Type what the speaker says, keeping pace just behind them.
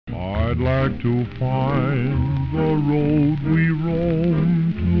I'd like to find the road we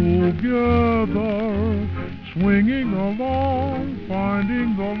roam together, swinging along,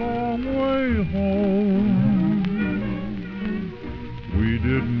 finding the long way home. We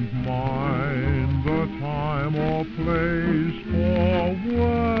didn't mind the time or place or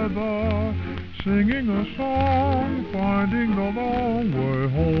weather, singing a song, finding the long way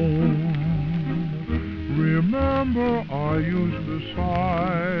home. Remember, I used to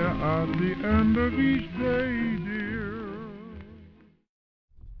sigh at the end of each day, dear.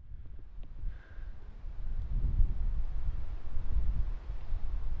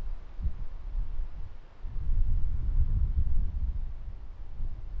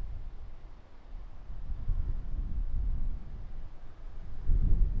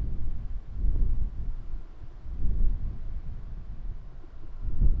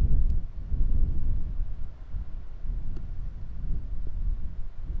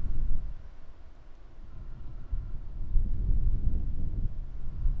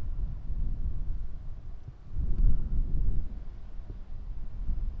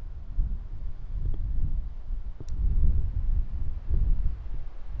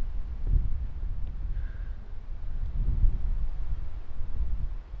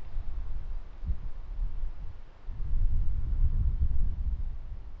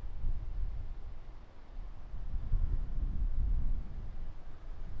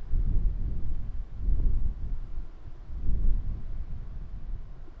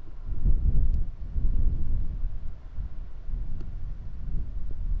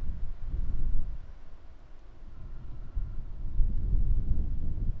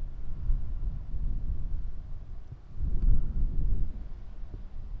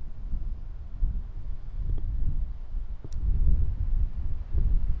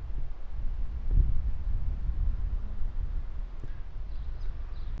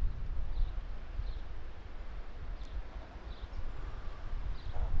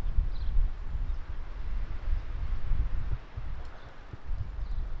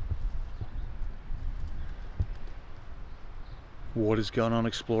 What is going on,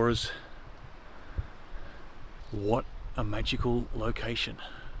 explorers? What a magical location.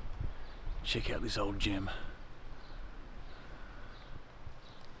 Check out this old gem.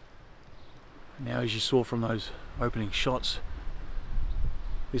 Now, as you saw from those opening shots,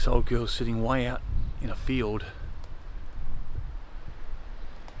 this old girl's sitting way out in a field,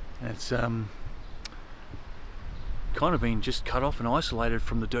 and it's kind of been just cut off and isolated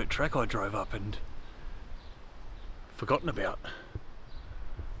from the dirt track I drove up and forgotten about.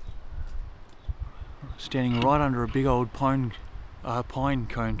 Standing right under a big old pine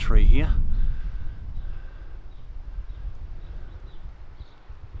cone tree here.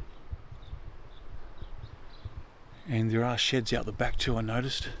 And there are sheds out the back too, I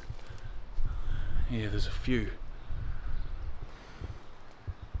noticed. Yeah, there's a few.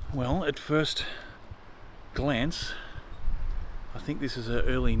 Well, at first glance, I think this is an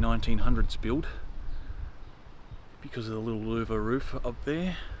early 1900s build because of the little louver roof up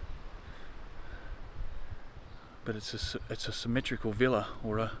there. But it's a symmetrical villa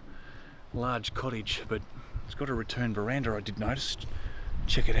or a large cottage, but it's got a return veranda, I did notice.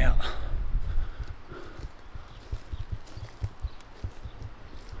 Check it out.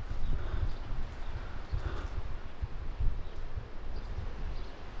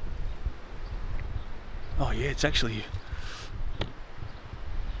 Oh yeah, it's actually,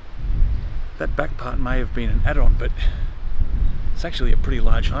 that back part may have been an add-on, but it's actually a pretty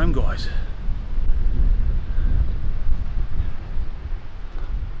large home, guys.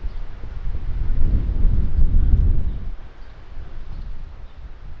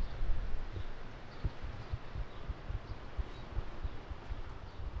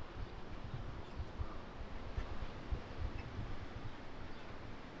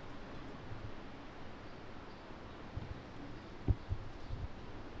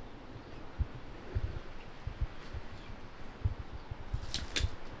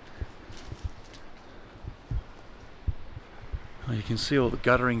 You can see all the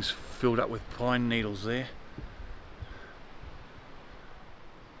gutterings filled up with pine needles there.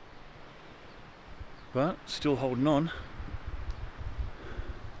 But still holding on.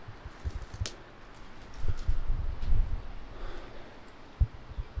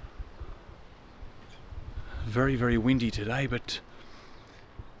 Very, very windy today, but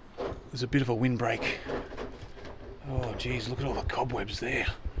there's a bit of a windbreak. Oh geez, look at all the cobwebs there.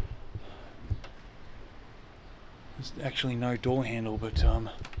 There's actually no door handle, but yeah,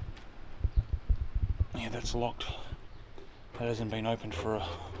 that's locked. That hasn't been opened for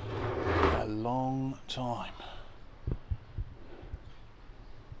a long time.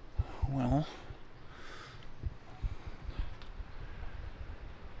 Well,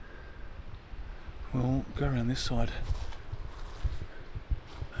 we'll go around this side.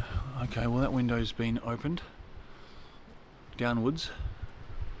 Okay, well that window's been opened downwards.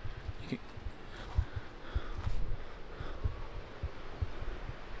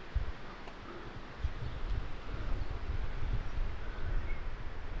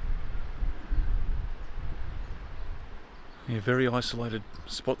 Yeah, very isolated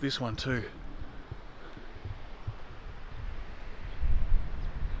spot, this one too.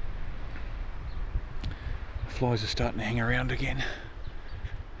 Flies are starting to hang around again.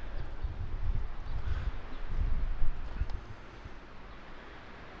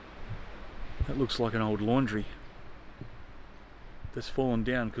 That looks like an old laundry that's fallen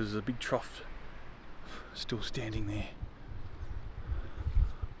down because there's a big trough still standing there.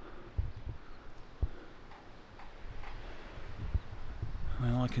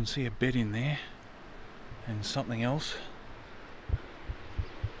 Well, I can see a bed in there and something else.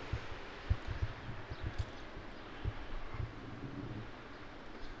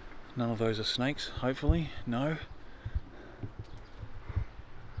 None of those are snakes, hopefully. No.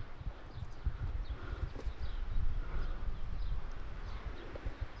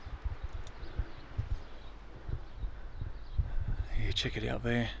 Yeah, check it out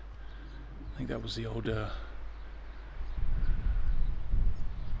there. I think that was the old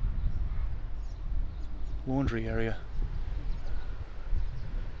laundry area.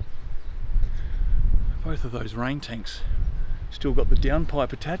 Both of those rain tanks still got the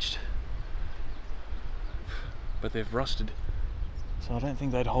downpipe attached, but they've rusted, so I don't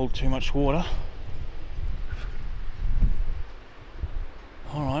think they'd hold too much water.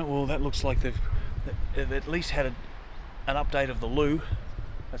 Alright, well that looks like they've at least had an update of the loo.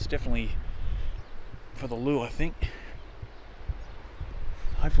 That's definitely for the loo, I think.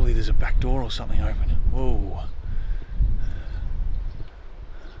 Hopefully there's a back door or something open. Whoa.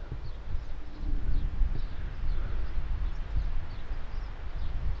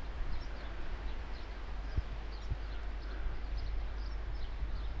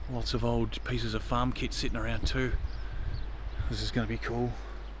 Lots of old pieces of farm kit sitting around too. This is going to be cool.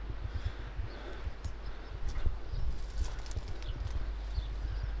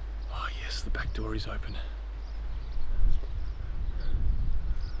 Oh yes, the back door is open.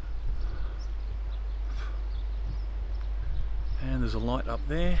 And there's a light up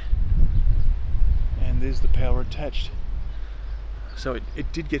there, and there's the power attached. So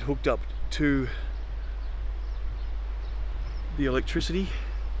it did get hooked up to the electricity.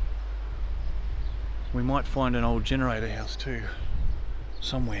 We might find an old generator house too,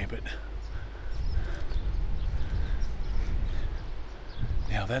 somewhere, but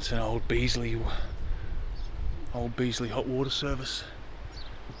now that's an old Beasley hot water service.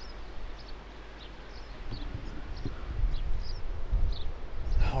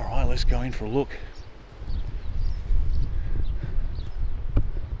 Alright, let's go in for a look.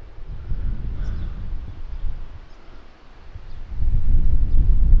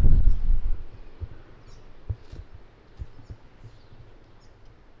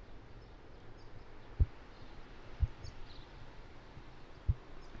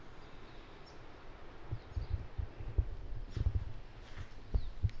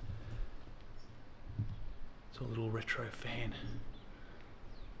 It's a little retro fan.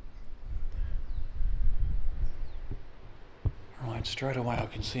 Right, straight away I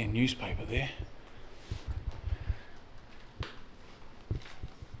can see a newspaper there.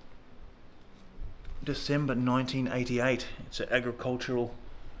 December 1988. It's an agricultural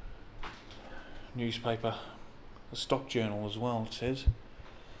newspaper, a stock journal as well, it says.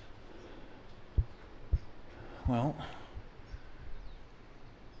 Well,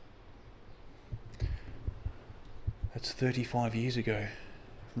 that's 35 years ago,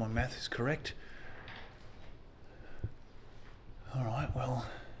 if my math is correct. Alright, well,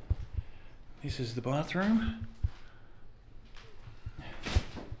 this is the bathroom.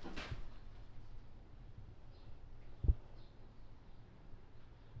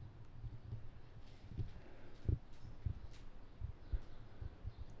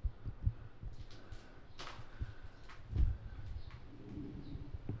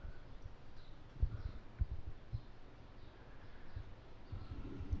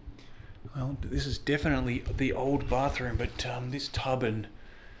 Well, this is definitely the old bathroom, but this tub and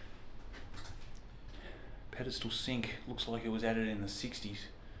pedestal sink looks like it was added in the 60s.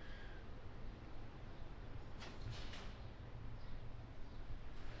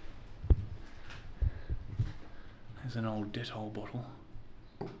 There's an old Dettol bottle.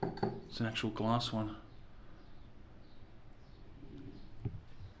 It's an actual glass one.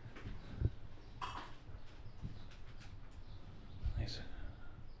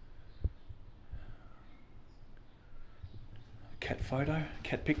 cat photo,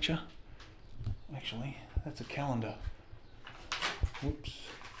 cat picture. Actually, that's a calendar. Whoops.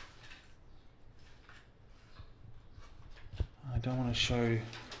 I don't want to show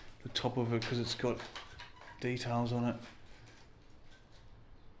the top of it because it's got details on it.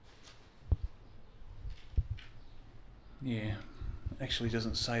 Yeah, actually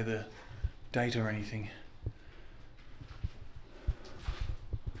doesn't say the date or anything.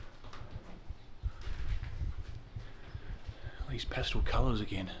 These pastel colours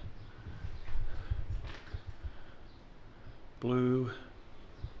again. Blue,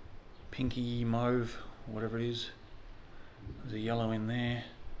 pinky, mauve, whatever it is. There's a yellow in there.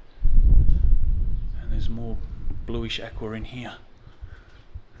 And there's more bluish aqua in here.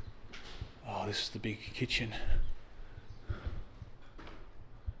 Oh, this is the big kitchen.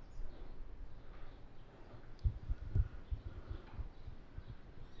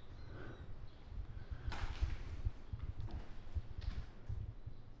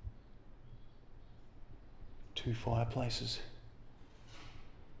 Two fireplaces.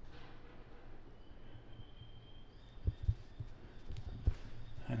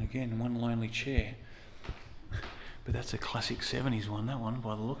 And again, one lonely chair. But that's a classic 70s one, that one,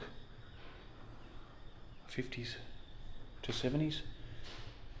 by the look. 50s to 70s.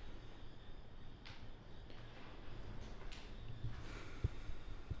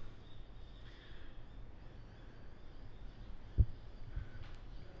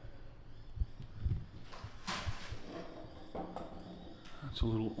 That's a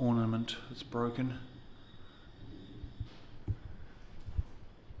little ornament that's broken.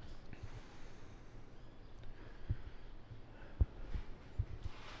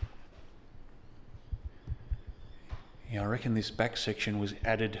 Yeah, I reckon this back section was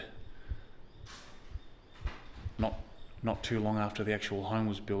added not too long after the actual home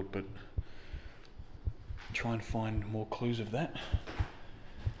was built, but try and find more clues of that.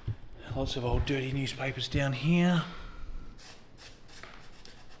 Lots of old dirty newspapers down here.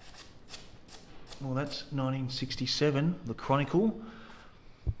 Well, that's 1967, the Chronicle.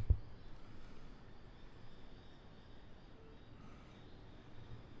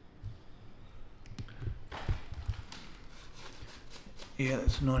 Yeah,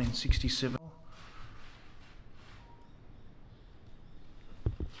 that's 1967.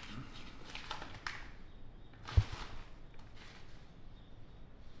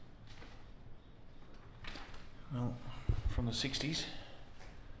 Well, from the 60s.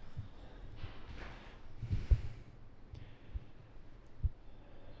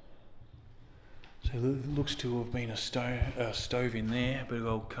 So it looks to have been a stove in there, a big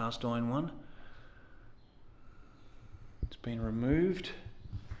old cast iron one. It's been removed.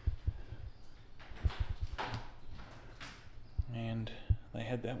 And they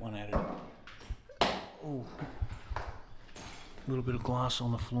had that one added. Oh, a little bit of glass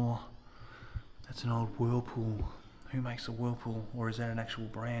on the floor. That's an old Whirlpool. Who makes a Whirlpool? Or is that an actual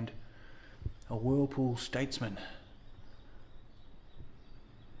brand? A Whirlpool Statesman.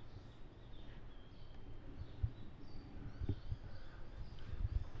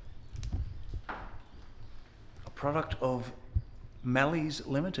 Product of Malleys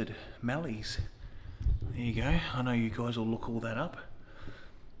Limited. Malleys. There you go. I know you guys will look all that up.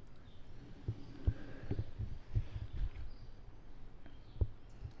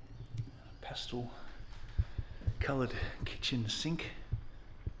 Pastel coloured kitchen sink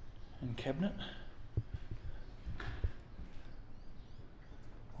and cabinet.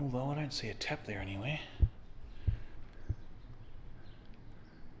 Although I don't see a tap there anywhere.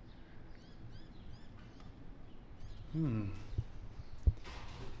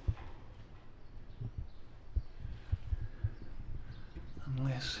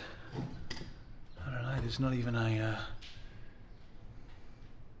 Unless, I don't know, there's not even a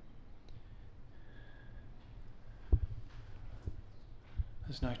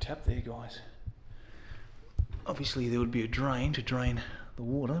there's no tap there, guys. Obviously there would be a drain to drain the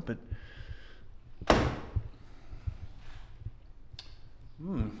water, but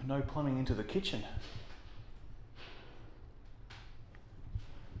no plumbing into the kitchen.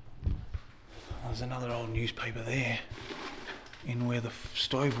 There's another old newspaper there in where the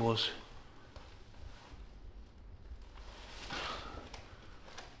stove was.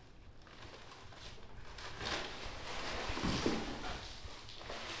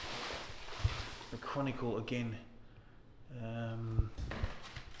 The Chronicle again.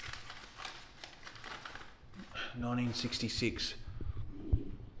 1966.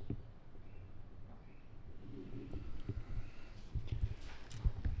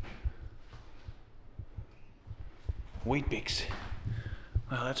 Wheatbix.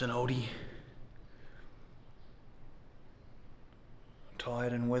 Well, that's an oldie.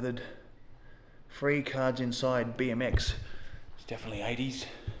 tired and weathered. Free cards inside, BMX. It's definitely 80s.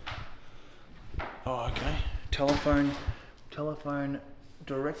 Oh, okay. Telephone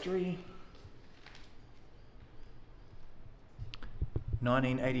directory.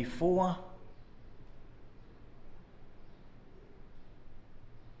 1984.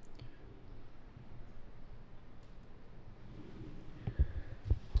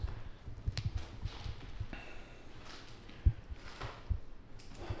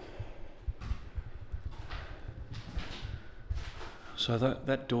 So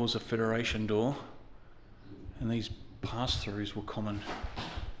that door's a Federation door, and these pass-throughs were common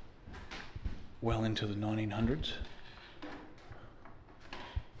well into the 1900s.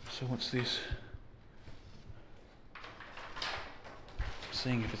 So what's this?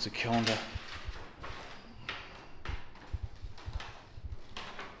 Seeing if it's a calendar.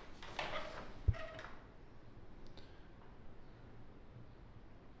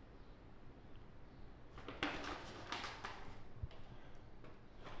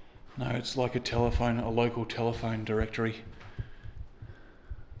 No, it's like a local telephone directory.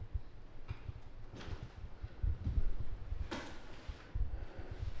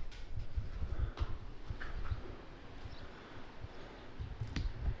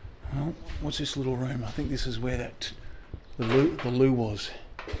 Well, what's this little room? I think this is where the loo was.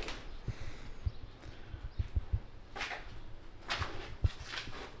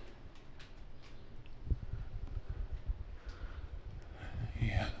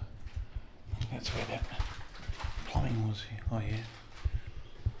 Yeah, that's where that plumbing was. Oh yeah.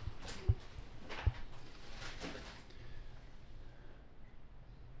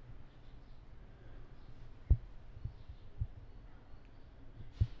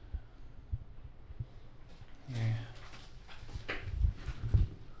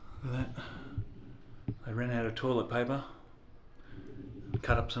 Look at that. They ran out of toilet paper.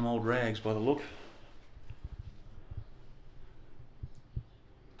 Cut up some old rags by the look.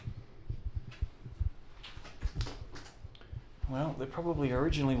 Well, there probably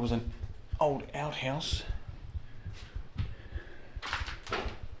originally was an old outhouse.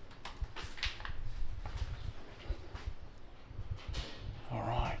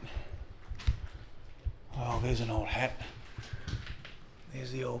 Alright. Oh, there's an old hat.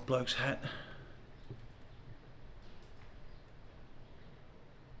 There's the old bloke's hat.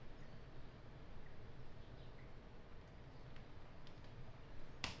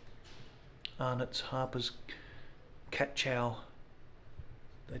 Arnott's Harper's cat chow.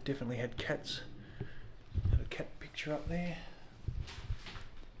 They definitely had cats. Got a cat picture up there.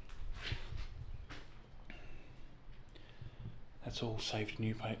 That's all saved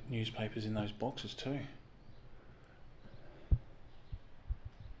newspapers in those boxes too.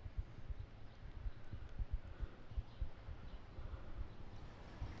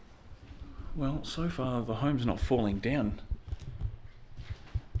 Well, so far the home's not falling down.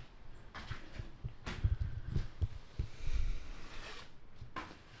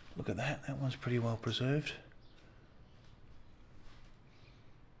 Look at that, that one's pretty well preserved.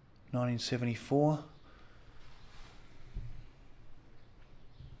 1974.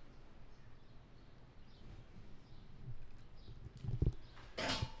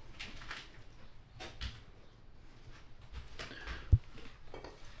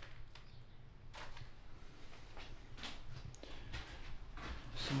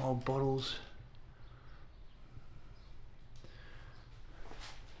 Some old bottles.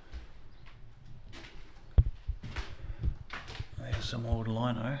 There's some old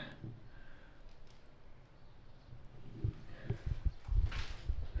lino.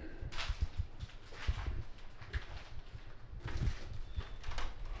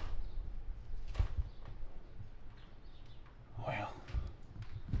 Wow.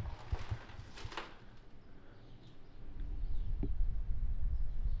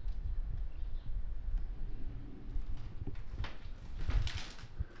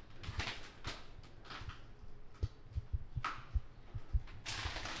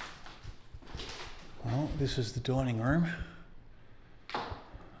 Well, this is the dining room.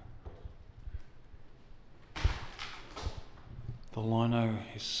 The lino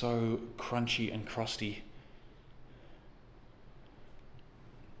is so crunchy and crusty.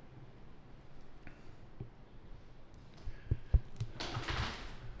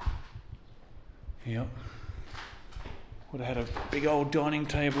 Yep. Would have had a big old dining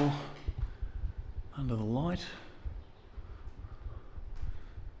table under the light.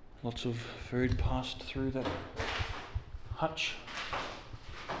 Lots of food passed through that hutch.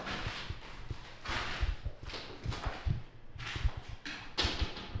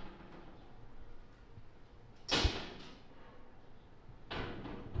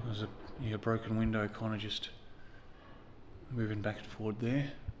 a broken window kind of just moving back and forward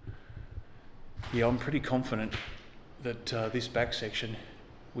there. Yeah, I'm pretty confident that this back section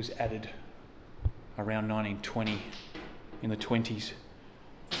was added around 1920, in the 20s,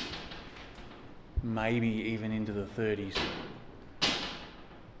 maybe even into the 30s.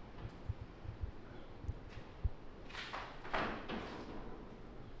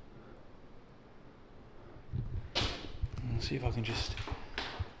 Let's see if I can just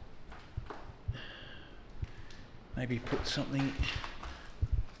maybe put something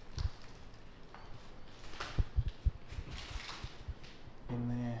in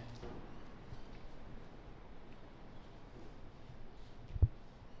there.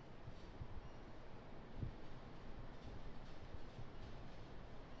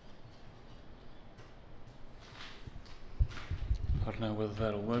 I don't know whether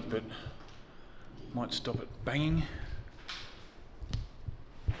that'll work, but might stop it banging.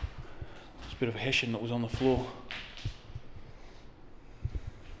 There's a bit of a hessian that was on the floor.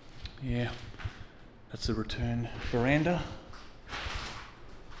 Yeah, that's the return veranda.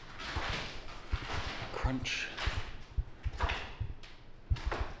 Crunch.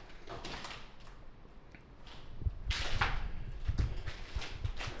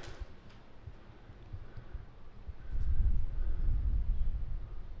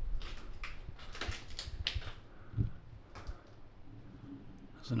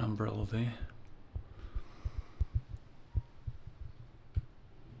 There's an umbrella there.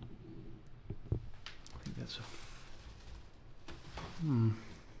 I think that's a...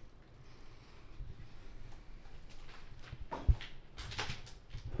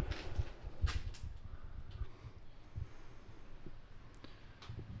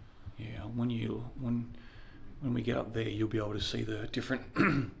 Yeah, when we get up there, you'll be able to see the different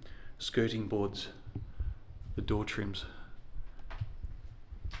skirting boards, the door trims.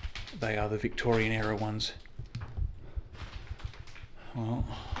 They are the Victorian era ones. Well,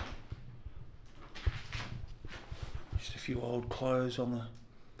 just a few old clothes on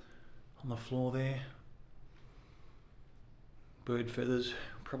the floor there. Bird feathers,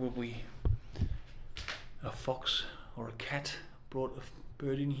 probably a fox or a cat brought a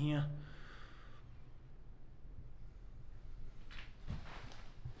bird in here.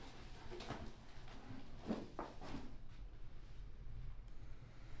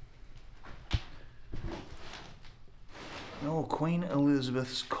 Oh, Queen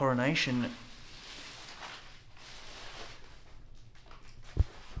Elizabeth's coronation.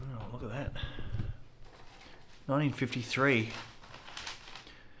 Oh, look at that. 1953.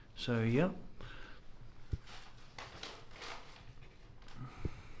 So, yep.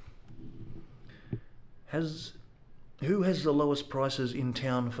 Who has the lowest prices in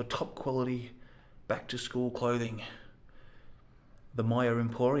town for top quality back to school clothing? The Maya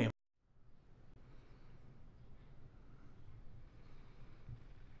Emporium.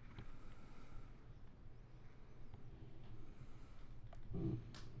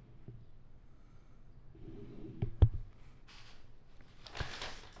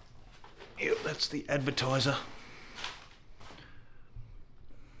 Yep, that's the advertiser.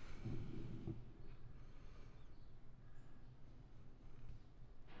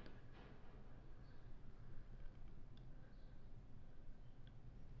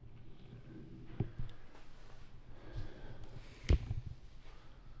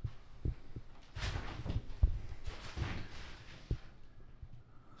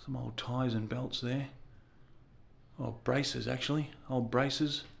 Some old ties and belts there. Oh, braces actually. Old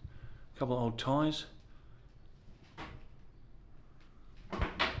braces. A couple of old ties.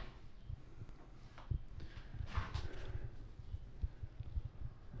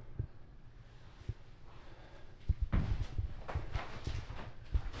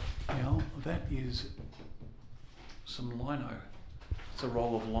 Now that is some lino. It's a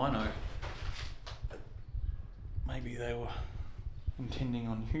roll of lino. Maybe they were intending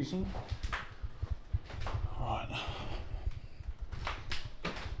on using. Right.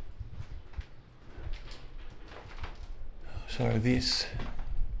 So this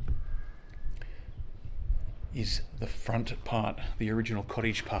is the front part, the original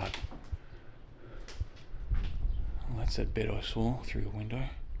cottage part. Well, that's that bed I saw through the window.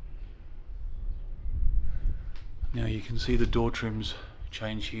 Now you can see the door trims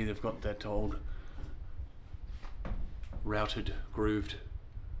change here. They've got that old routed, grooved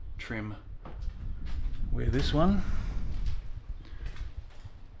trim, where this one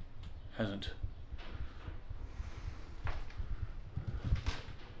hasn't.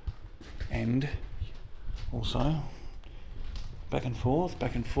 And also back and forth,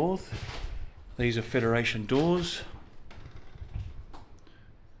 back and forth. These are Federation doors.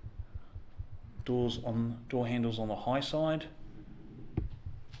 door handles on the high side.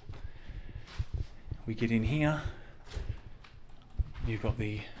 We get in here, you've got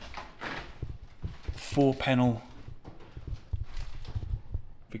the 4-panel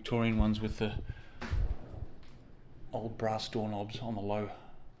Victorian ones with the old brass doorknobs on the low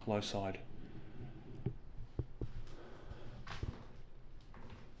side.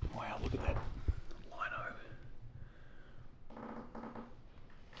 Wow, look at that lino.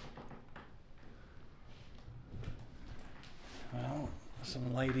 Well,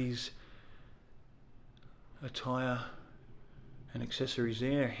 some ladies' attire and accessories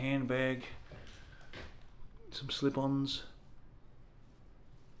there, a handbag, some slip-ons,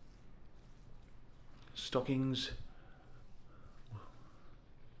 stockings,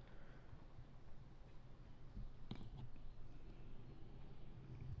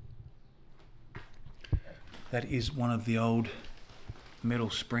 that is one of the old metal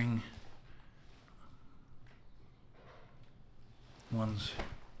spring ones,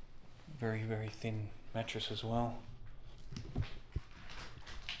 very, very thin mattress as well.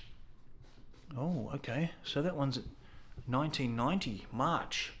 Oh, okay, so that one's 1990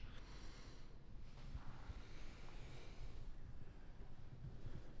 March.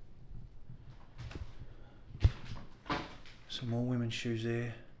 Some more women's shoes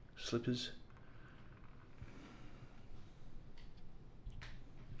there, slippers.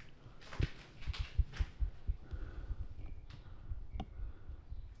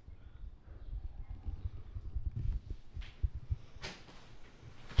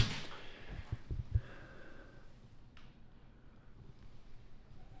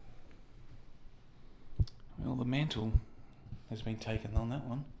 Well, the mantle has been taken on that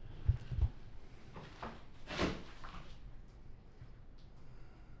one.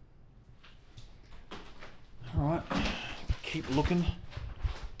 Alright, keep looking.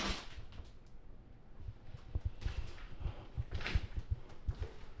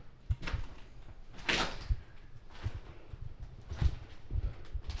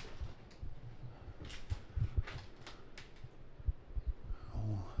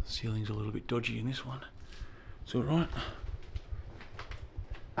 Oh, the ceiling's a little bit dodgy in this one. It's alright.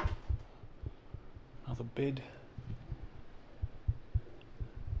 Another bed.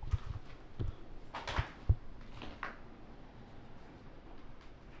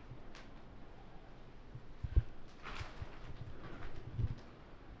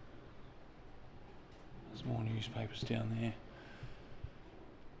 There's more newspapers down there.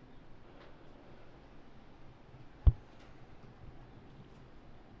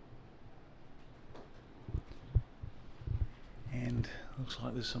 And looks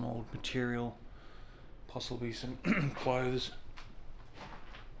like there's some old material, possibly some clothes.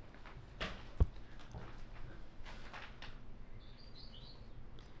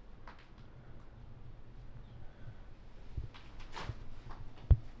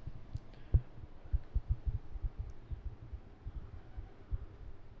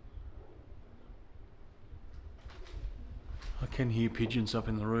 I can hear pigeons up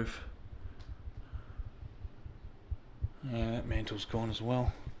in the roof. Yeah, that mantle's gone as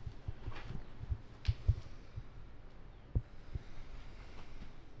well.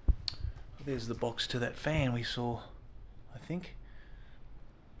 There's the box to that fan we saw, I think.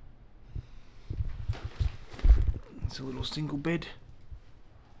 It's a little single bed.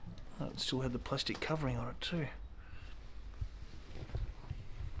 Oh, it still had the plastic covering on it too.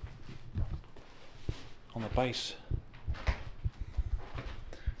 On the base.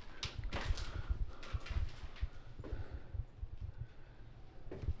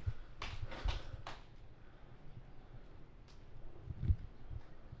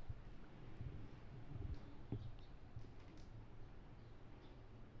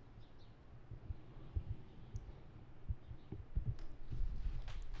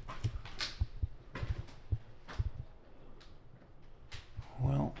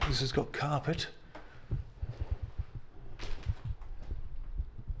 Well, this has got carpet,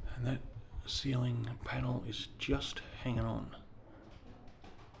 and that ceiling panel is just hanging on.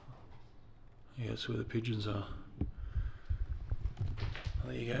 Yeah, that's where the pigeons are.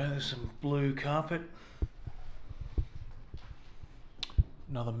 There you go, there's some blue carpet.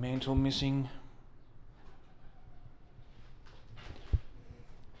 Another mantle missing.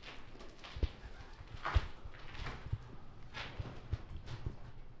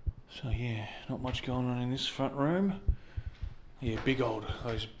 So yeah, not much going on in this front room. Yeah,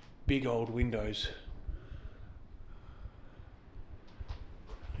 those big old windows.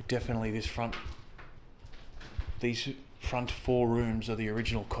 Definitely these front 4 rooms are the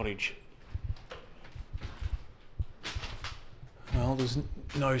original cottage. Well, there's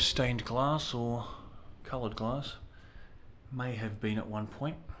no stained glass or coloured glass. May have been at one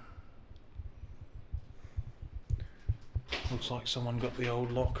point. Looks like someone got the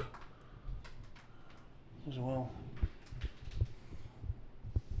old lock as well.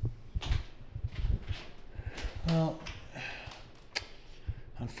 Well,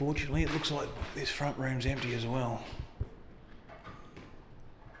 unfortunately it looks like this front room's empty as well.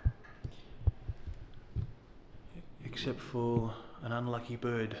 Except for an unlucky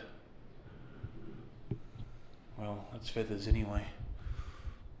bird. Well, that's feathers anyway.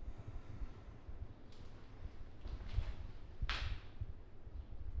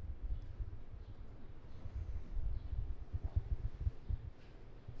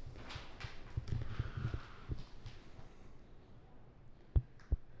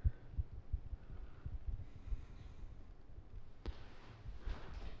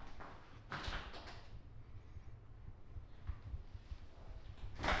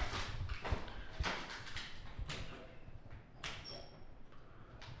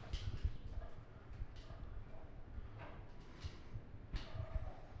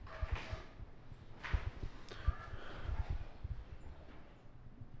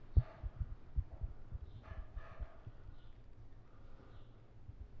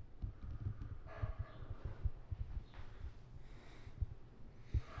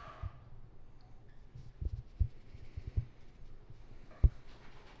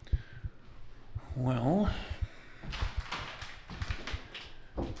 Well,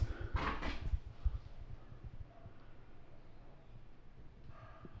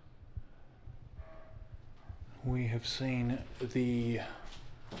 we have seen the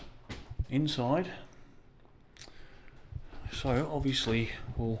inside, so obviously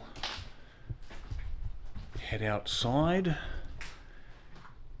we'll head outside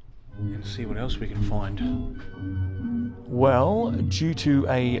and see what else we can find. Well, due to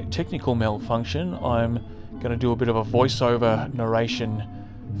a technical malfunction, I'm going to do a bit of a voiceover narration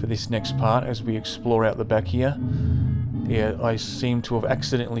for this next part as we explore out the back here. Yeah, I seem to have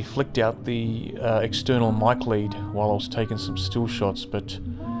accidentally flicked out the external mic lead while I was taking some still shots, but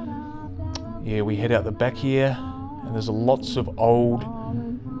yeah, we head out the back here, and there's lots of old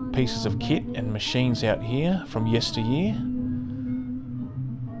pieces of kit and machines out here from yesteryear.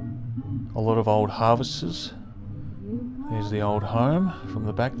 A lot of old harvesters. There's the old home from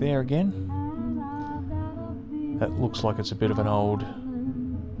the back there again. That looks like it's a bit of an old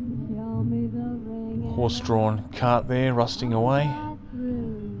horse-drawn cart there, rusting away.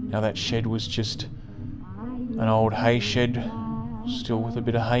 Now that shed was just an old hay shed, still with a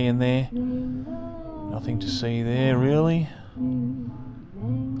bit of hay in there. Nothing to see there really.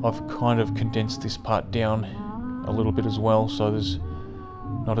 I've kind of condensed this part down a little bit as well, so there's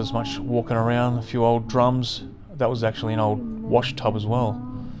not as much walking around. A few old drums. That was actually an old wash tub as well.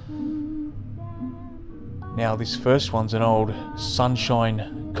 Now this first one's an old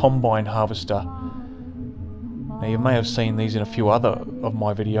Sunshine combine harvester. Now you may have seen these in a few other of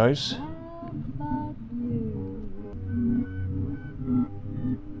my videos.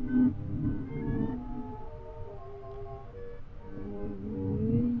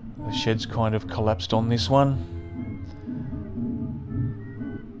 The shed's kind of collapsed on this one.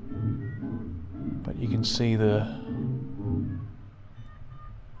 You can see the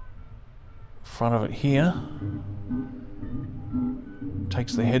front of it here.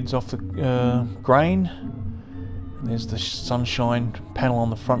 Takes the heads off the grain. And there's the Sunshine panel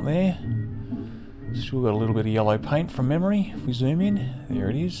on the front there. Still got a little bit of yellow paint from memory. If we zoom in, there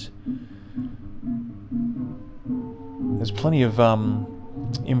it is. There's plenty of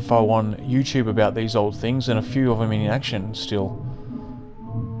info on YouTube about these old things, and a few of them in action still.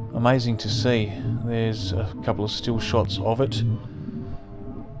 Amazing to see. There's a couple of still shots of it.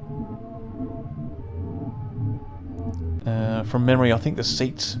 From memory, I think the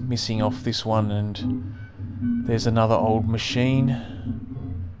seat's missing off this one, and there's another old machine.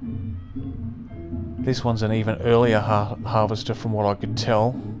 This one's an even earlier harvester from what I could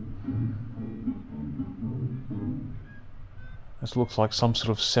tell. This looks like some sort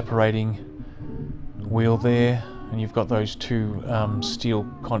of separating wheel there. And you've got those two steel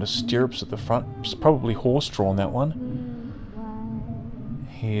kind of stirrups at the front. It's probably horse-drawn, that one.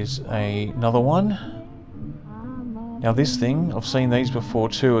 Here's another one. Now this thing, I've seen these before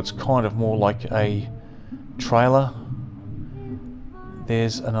too. It's kind of more like a trailer.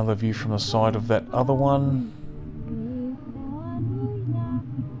 There's another view from the side of that other one.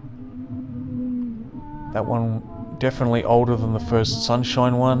 That one definitely older than the first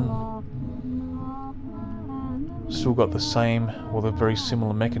Sunshine one. Still got the same, or the very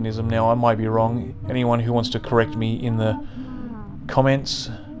similar mechanism. Now I might be wrong. Anyone who wants to correct me in the comments,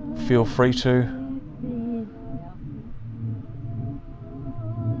 feel free to.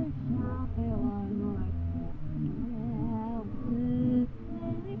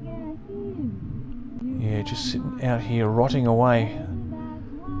 Yeah, just sitting out here rotting away.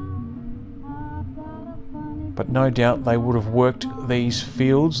 But no doubt they would have worked these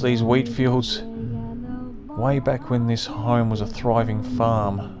fields, these wheat fields, way back when this home was a thriving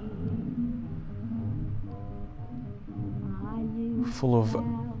farm. Full of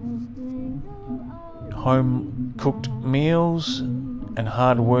home-cooked meals and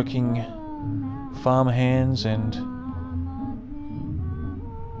hard-working farm hands and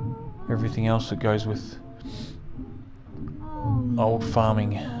everything else that goes with old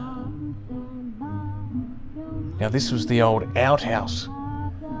farming. Now this was the old outhouse,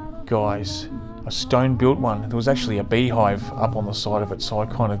 guys. A stone-built one. There was actually a beehive up on the side of it, so I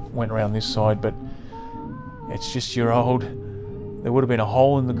kind of went around this side, but it's just your old... There would have been a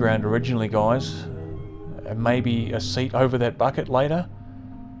hole in the ground originally, guys, and maybe a seat over that bucket later.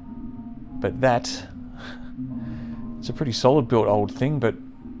 But that... It's a pretty solid built old thing, but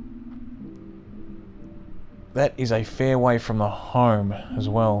that is a fair way from the home as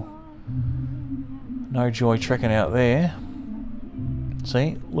well. No joy trekking out there.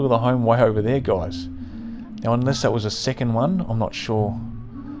 See, look at the home way over there, guys. Now, unless that was a second one, I'm not sure.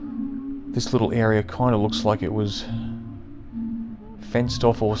 This little area kind of looks like it was fenced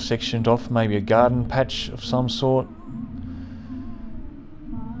off or sectioned off, maybe a garden patch of some sort.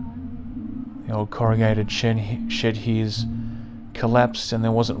 The old corrugated shed here's collapsed and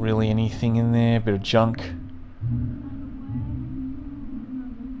there wasn't really anything in there, a bit of junk.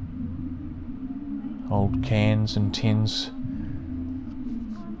 Old cans and tins.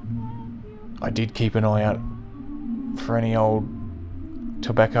 I did keep an eye out for any old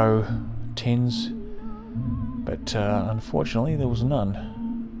tobacco tins, but unfortunately there was none.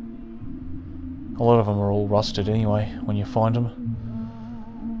 A lot of them are all rusted anyway when you find them.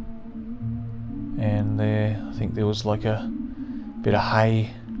 And there, I think there was like a bit of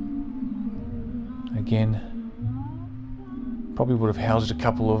hay. Again, probably would have housed a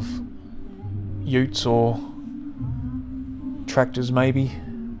couple of utes or tractors maybe.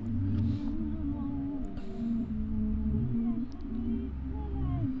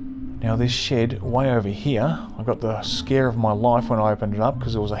 Now this shed way over here, I got the scare of my life when I opened it up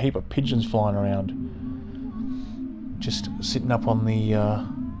because there was a heap of pigeons flying around. Just sitting up on the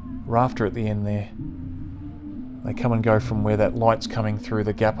rafter at the end there. They come and go from where that light's coming through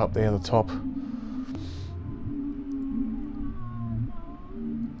the gap up there at the top.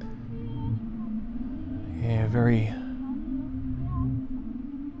 Yeah,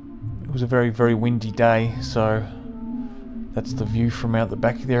 it was a very, very windy day, so that's the view from out the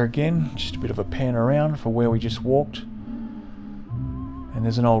back there again. Just a bit of a pan around for where we just walked. And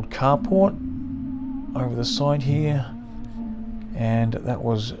there's an old carport over the side here. And that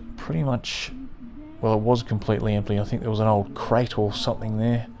was pretty much... Well, it was completely empty. I think there was an old crate or something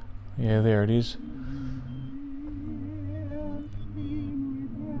there. Yeah, there it is.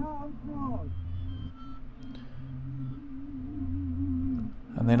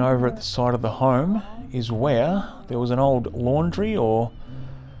 And then over at the side of the home is where there was an old laundry or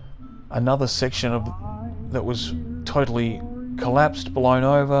another section of that was totally collapsed, blown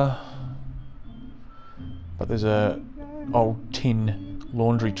over. But there's a old tin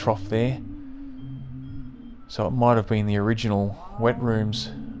laundry trough there. So it might have been the original wet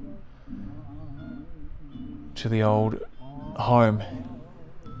rooms to the old home.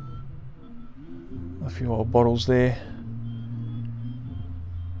 A few old bottles there.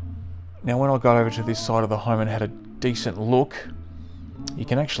 Now when I got over to this side of the home and had a decent look, you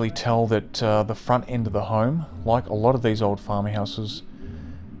can actually tell that the front end of the home, like a lot of these old farmhouses,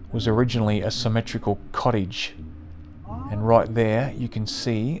 was originally a symmetrical cottage. And right there you can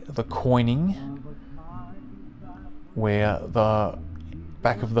see the coining where the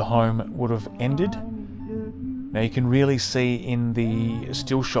back of the home would have ended. Now you can really see in the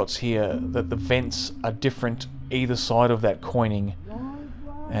still shots here that the vents are different either side of that coining.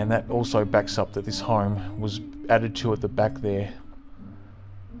 And that also backs up that this home was added to at the back there.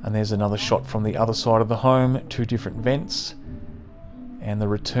 And there's another shot from the other side of the home, two different vents. And the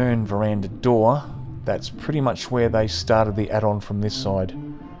return veranda door, that's pretty much where they started the add-on from this side.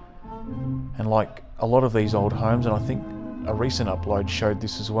 And like a lot of these old homes, and I think a recent upload showed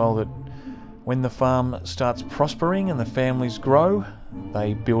this as well, that when the farm starts prospering and the families grow,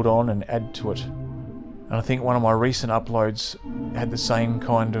 they build on and add to it. And I think one of my recent uploads had the same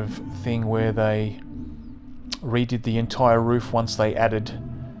kind of thing where they redid the entire roof once they added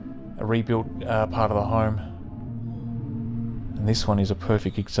a rebuilt part of the home. And this one is a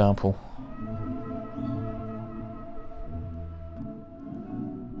perfect example.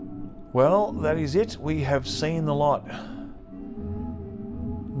 Well, that is it. We have seen the lot.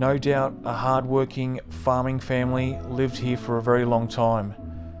 No doubt a hard-working farming family lived here for a very long time.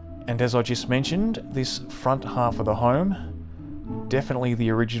 And as I just mentioned, this front half of the home, definitely the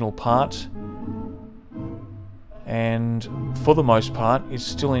original part, and for the most part is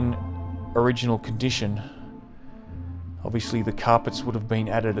still in original condition. Obviously the carpets would have been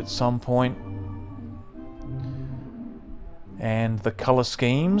added at some point, and the colour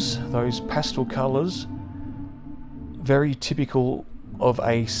schemes, those pastel colours, very typical of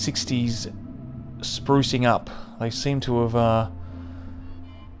a 60s sprucing up. They seem to have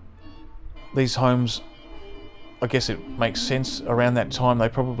these homes, I guess it makes sense, around that time they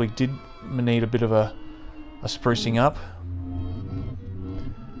probably did need a bit of a sprucing up.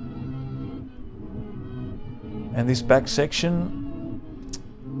 And this back section,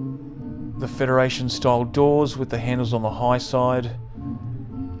 the Federation style doors with the handles on the high side,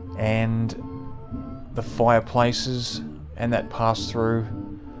 and the fireplaces and that pass through.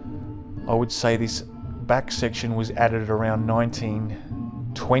 I would say this back section was added around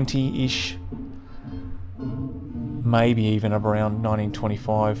 1920-ish, maybe even around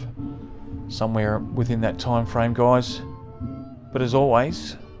 1925, somewhere within that time frame, guys. But as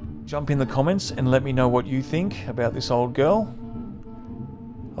always, jump in the comments and let me know what you think about this old girl.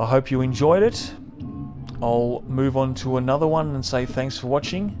 I hope you enjoyed it. I'll move on to another one and say thanks for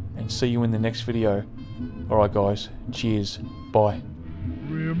watching, and see you in the next video. Alright guys, cheers, bye.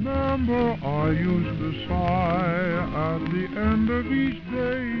 Remember, I used to sigh at the end of each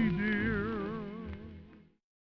day.